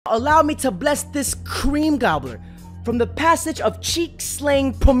allow me to bless this cream gobbler from the passage of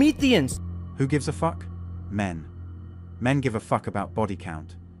cheek-slaying Prometheans. Who gives a fuck? Men. Men give a fuck about body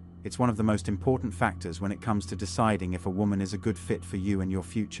count. It's one of the most important factors when it comes to deciding if a woman is a good fit for you and your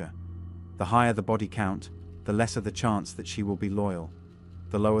future. The higher the body count, the lesser the chance that she will be loyal.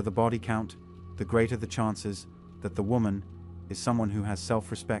 The lower the body count, the greater the chances that the woman is someone who has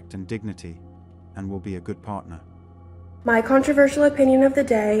self-respect and dignity and will be a good partner. My controversial opinion of the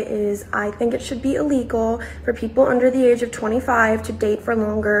day is I think it should be illegal for people under the age of 25 to date for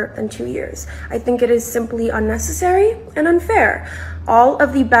longer than 2 years. I think it is simply unnecessary and unfair. All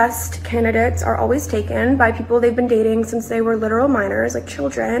of the best candidates are always taken by people they've been dating since they were literal minors, like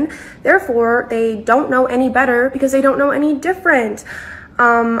children. Therefore, they don't know any better because they don't know any different.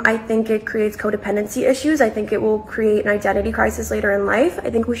 I think it creates codependency issues. I think it will create an identity crisis later in life.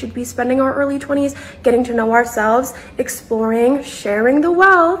 I think we should be spending our early 20s getting to know ourselves, exploring, sharing the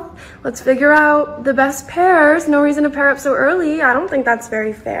wealth. Let's figure out the best pairs. No reason to pair up so early. I don't think that's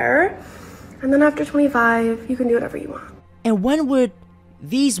very fair. And then after 25, you can do whatever you want. And when would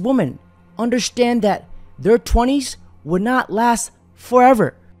these women understand that their 20s would not last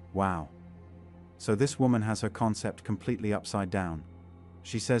forever? Wow. So this woman has her concept completely upside down.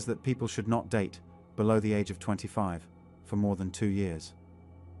 She says that people should not date below the age of 25 for more than 2 years.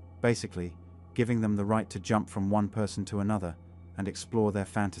 Basically, giving them the right to jump from one person to another and explore their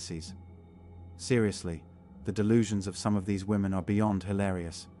fantasies. Seriously, the delusions of some of these women are beyond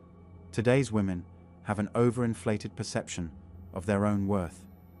hilarious. Today's women have an overinflated perception of their own worth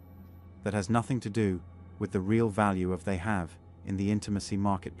that has nothing to do with the real value of they have in the intimacy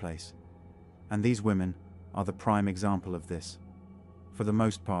marketplace. And these women are the prime example of this. For the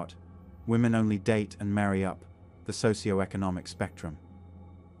most part, women only date and marry up the socio-economic spectrum.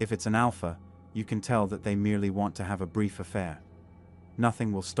 If it's an alpha, you can tell that they merely want to have a brief affair.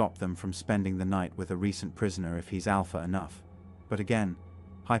 Nothing will stop them from spending the night with a recent prisoner if he's alpha enough. But again,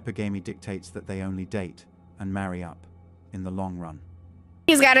 hypergamy dictates that they only date and marry up in the long run.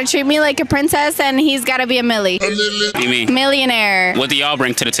 He's got to treat me like a princess, and he's got to be a millie. What do you mean? Millionaire. What do y'all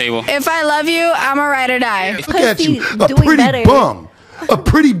bring to the table? If I love you, I'm a ride or die. Look at you, a pretty bum. A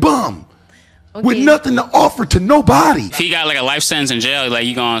pretty bum. Okay. With nothing to offer to nobody. If he got like a life sentence in jail, like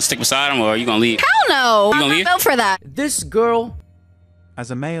you gonna stick beside him or you gonna leave? Hell no. You gonna leave? I'm not built for that. This girl.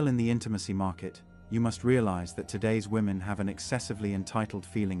 As a male in the intimacy market, you must realize that today's women have an excessively entitled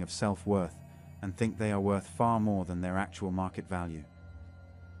feeling of self-worth and think they are worth far more than their actual market value.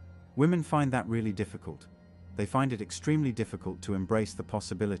 Women find that really difficult. They find it extremely difficult to embrace the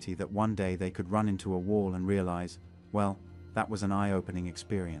possibility that one day they could run into a wall and realize, well, that was an eye-opening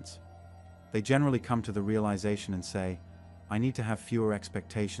experience. They generally come to the realization and say, I need to have fewer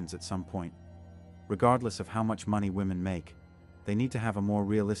expectations at some point. Regardless of how much money women make, they need to have a more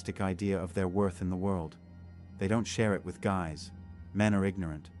realistic idea of their worth in the world. They don't share it with guys. Men are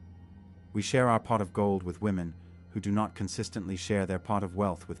ignorant. We share our pot of gold with women who do not consistently share their pot of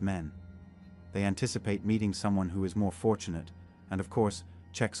wealth with men. They anticipate meeting someone who is more fortunate and, of course,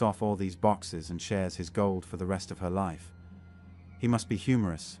 checks off all these boxes and shares his gold for the rest of her life. He must be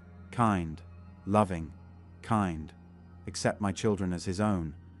humorous, kind, loving, accept my children as his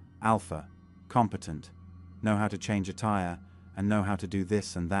own, alpha, competent, know how to change a tire, and know how to do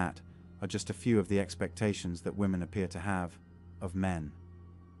this and that are just a few of the expectations that women appear to have of men.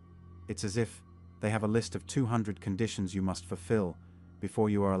 It's as if they have a list of 200 conditions you must fulfill before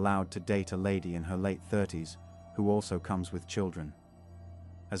you are allowed to date a lady in her late 30s who also comes with children.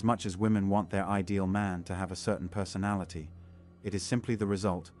 As much as women want their ideal man to have a certain personality, it is simply the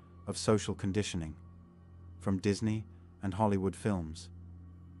result of social conditioning. From Disney and Hollywood films.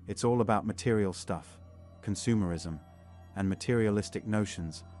 It's all about material stuff, consumerism, and materialistic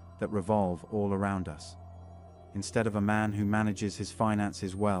notions that revolve all around us. Instead of a man who manages his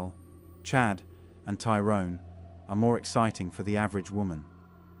finances well, Chad and Tyrone are more exciting for the average woman.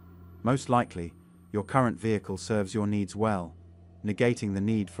 Most likely, your current vehicle serves your needs well, negating the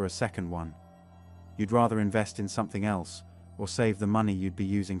need for a second one. You'd rather invest in something else or save the money you'd be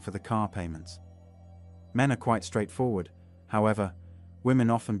using for the car payments. Men are quite straightforward. However, women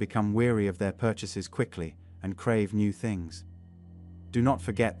often become weary of their purchases quickly and crave new things. Do not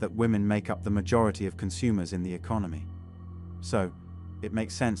forget that women make up the majority of consumers in the economy. So, it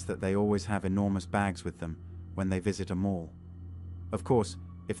makes sense that they always have enormous bags with them when they visit a mall. Of course,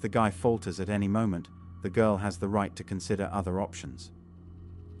 if the guy falters at any moment, the girl has the right to consider other options.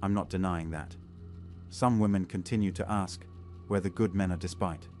 I'm not denying that. Some women continue to ask where the good men are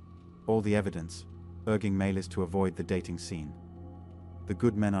despite all the evidence urging males to avoid the dating scene. The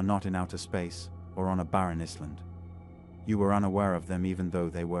good men are not in outer space or on a barren island. you were unaware of them even though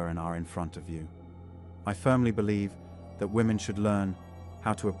they were and are in front of you. I firmly believe that women should learn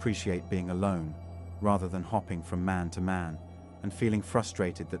how to appreciate being alone, rather than hopping from man to man and feeling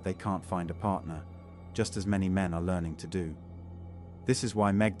frustrated that they can't find a partner, just as many men are learning to do. This is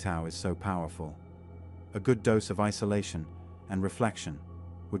why MGTOW is so powerful. A good dose of isolation and reflection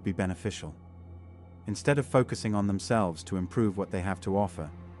would be beneficial. Instead of focusing on themselves to improve what they have to offer,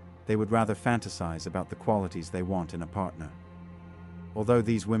 they would rather fantasize about the qualities they want in a partner. Although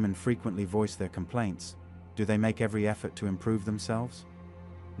these women frequently voice their complaints, do they make every effort to improve themselves?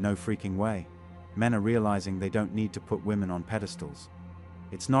 No freaking way. Men are realizing they don't need to put women on pedestals.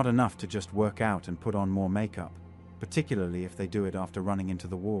 It's not enough to just work out and put on more makeup, particularly if they do it after running into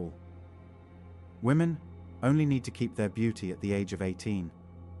the wall. Women only need to keep their beauty at the age of 18,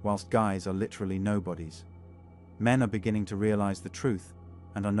 whilst guys are literally nobodies. Men are beginning to realize the truth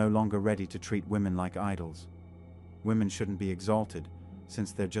and are no longer ready to treat women like idols. Women shouldn't be exalted,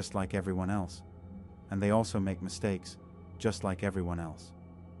 since they're just like everyone else. And they also make mistakes, just like everyone else.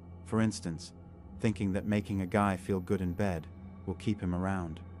 For instance, thinking that making a guy feel good in bed will keep him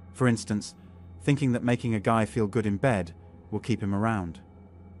around.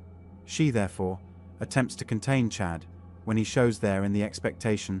 She, therefore, attempts to contain Chad when he shows there in the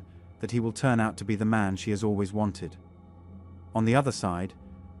expectation that he will turn out to be the man she has always wanted. On the other side,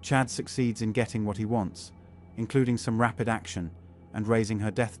 Chad succeeds in getting what he wants, including some rapid action and raising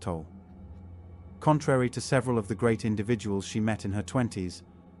her death toll. Contrary to several of the great individuals she met in her 20s,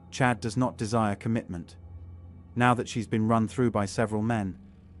 Chad does not desire commitment. Now that she's been run through by several men,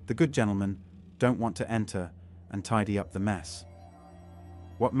 the good gentlemen don't want to enter and tidy up the mess.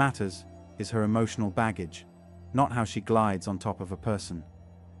 What matters is her emotional baggage, not how she glides on top of a person.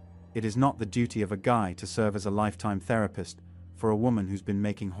 It is not the duty of a guy to serve as a lifetime therapist for a woman who's been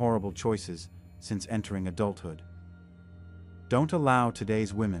making horrible choices since entering adulthood. Don't allow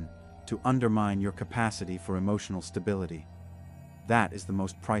today's women to undermine your capacity for emotional stability. That is the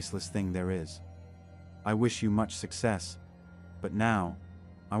most priceless thing there is. I wish you much success, but now,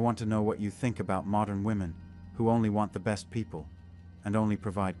 I want to know what you think about modern women who only want the best people and only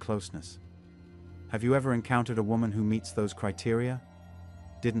provide closeness. Have you ever encountered a woman who meets those criteria?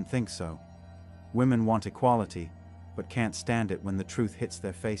 Didn't think so. Women want equality, but can't stand it when the truth hits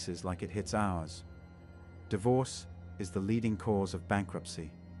their faces like it hits ours. Divorce is the leading cause of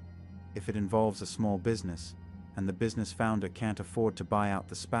bankruptcy. If it involves a small business, and the business founder can't afford to buy out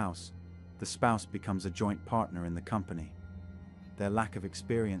the spouse becomes a joint partner in the company. Their lack of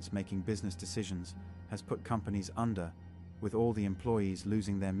experience making business decisions has put companies under, with all the employees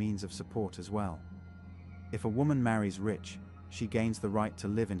losing their means of support as well. If a woman marries rich, she gains the right to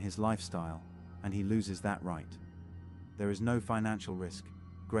live in his lifestyle, and he loses that right. There is no financial risk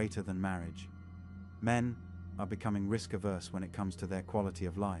greater than marriage. Men are becoming risk-averse when it comes to their quality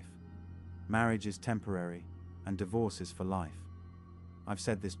of life. Marriage is temporary, and divorce is for life. I've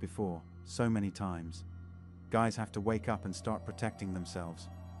said this before, so many times. Guys have to wake up and start protecting themselves.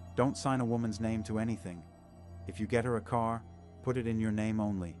 Don't sign a woman's name to anything. If you get her a car, put it in your name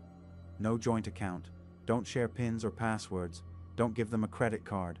only. No joint account. Don't share PINs or passwords. Don't give them a credit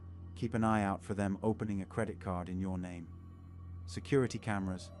card. Keep an eye out for them opening a credit card in your name. Security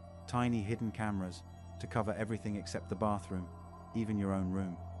cameras, tiny hidden cameras, to cover everything except the bathroom, even your own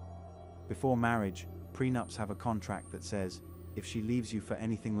room. Before marriage, prenups have a contract that says, if she leaves you for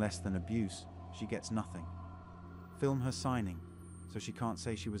anything less than abuse, she gets nothing. Film her signing, so she can't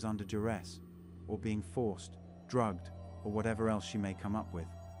say she was under duress, or being forced, drugged, or whatever else she may come up with.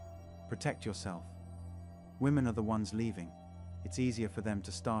 Protect yourself. Women are the ones leaving. It's easier for them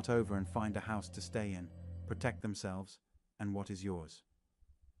to start over and find a house to stay in, protect themselves, and what is yours.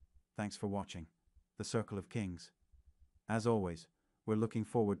 Thanks for watching The Circle of Kings. As always, we're looking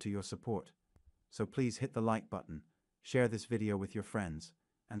forward to your support. So please hit the like button, share this video with your friends,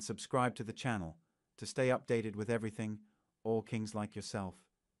 and subscribe to the channel to stay updated with everything all kings like yourself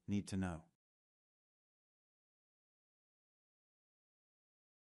need to know.